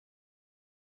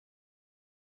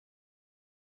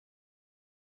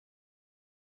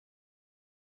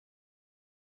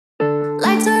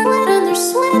Lights are lit and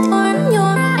there's sweat on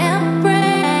your embrace.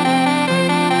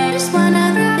 One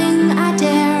other thing I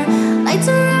dare. Lights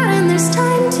are out and there's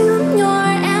time to your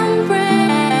embrace.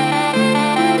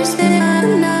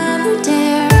 Another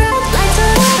dare. Lights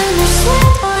are lit and there's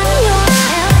sweat on your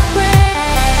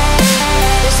embrace.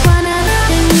 One other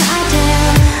thing I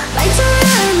dare. Lights are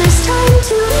out and there's time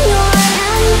to your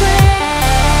embrace.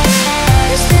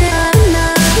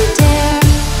 Another dare.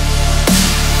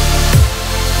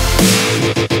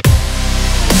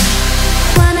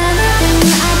 One other thing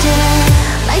I dare.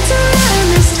 Lights are out and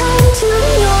there's time to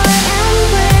your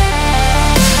embrace.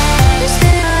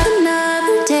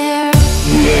 Another dare.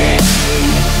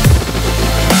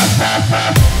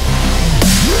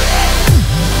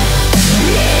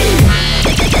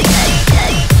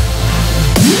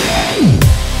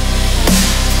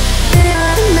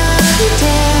 Another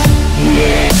dare.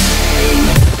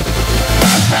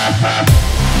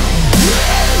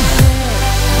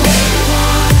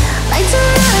 Lights are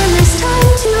out and there's time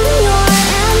to your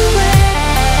embrace.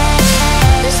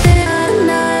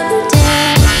 Another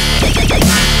dare.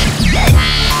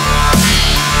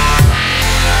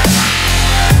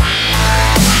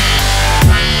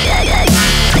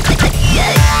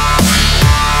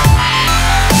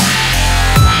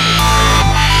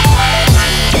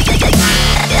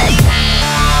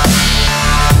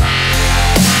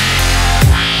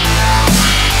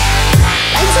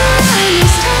 Lights are out and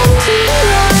there's time to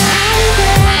your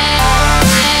embrace.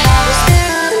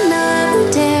 Another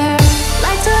dare.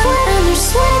 Lights are out and there's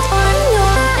sweat on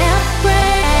your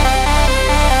embrace.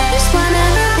 One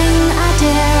other thing I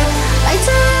dare. Lights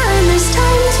are out and there's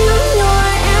time to your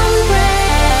embrace.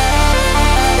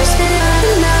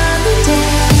 Another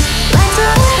dare. Lights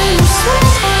are out and there's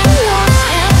sweat on your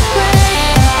embrace.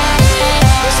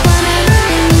 One other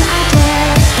thing I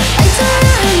dare. Lights are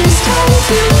out and there's time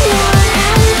to your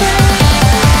embrace.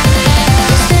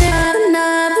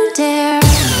 Another dare.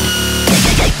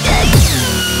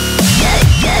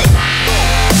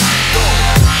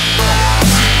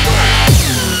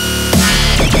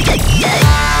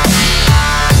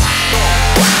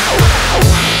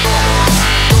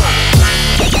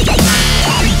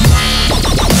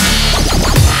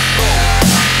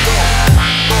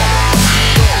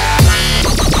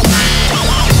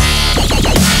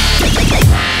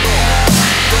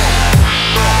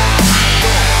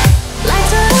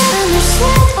 Lights are out and there's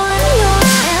sweat on your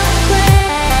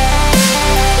embrace.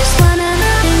 One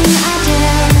other thing I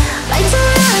dare. Lights are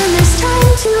out and there's time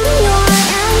to your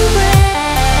embrace.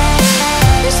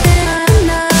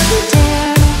 Another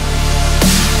dare.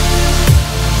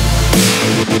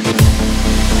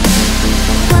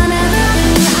 One other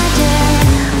thing I dare.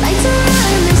 Lights are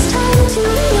out and there's time to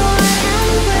your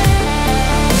embrace.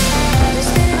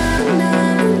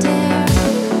 Another dare.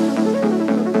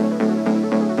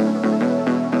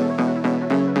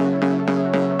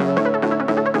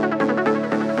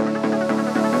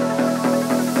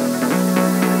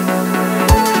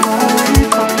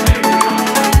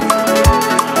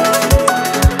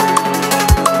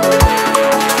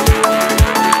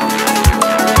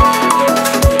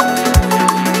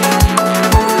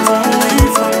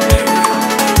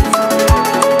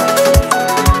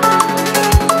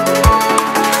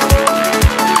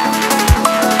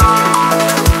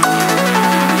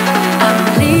 I'm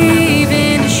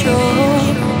leaving the shore,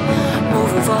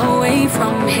 moving far away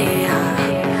from here.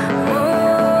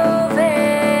 Moving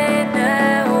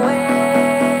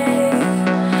away.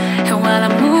 And while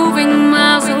I'm moving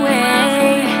miles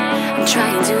away, I'm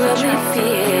trying to live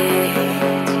here.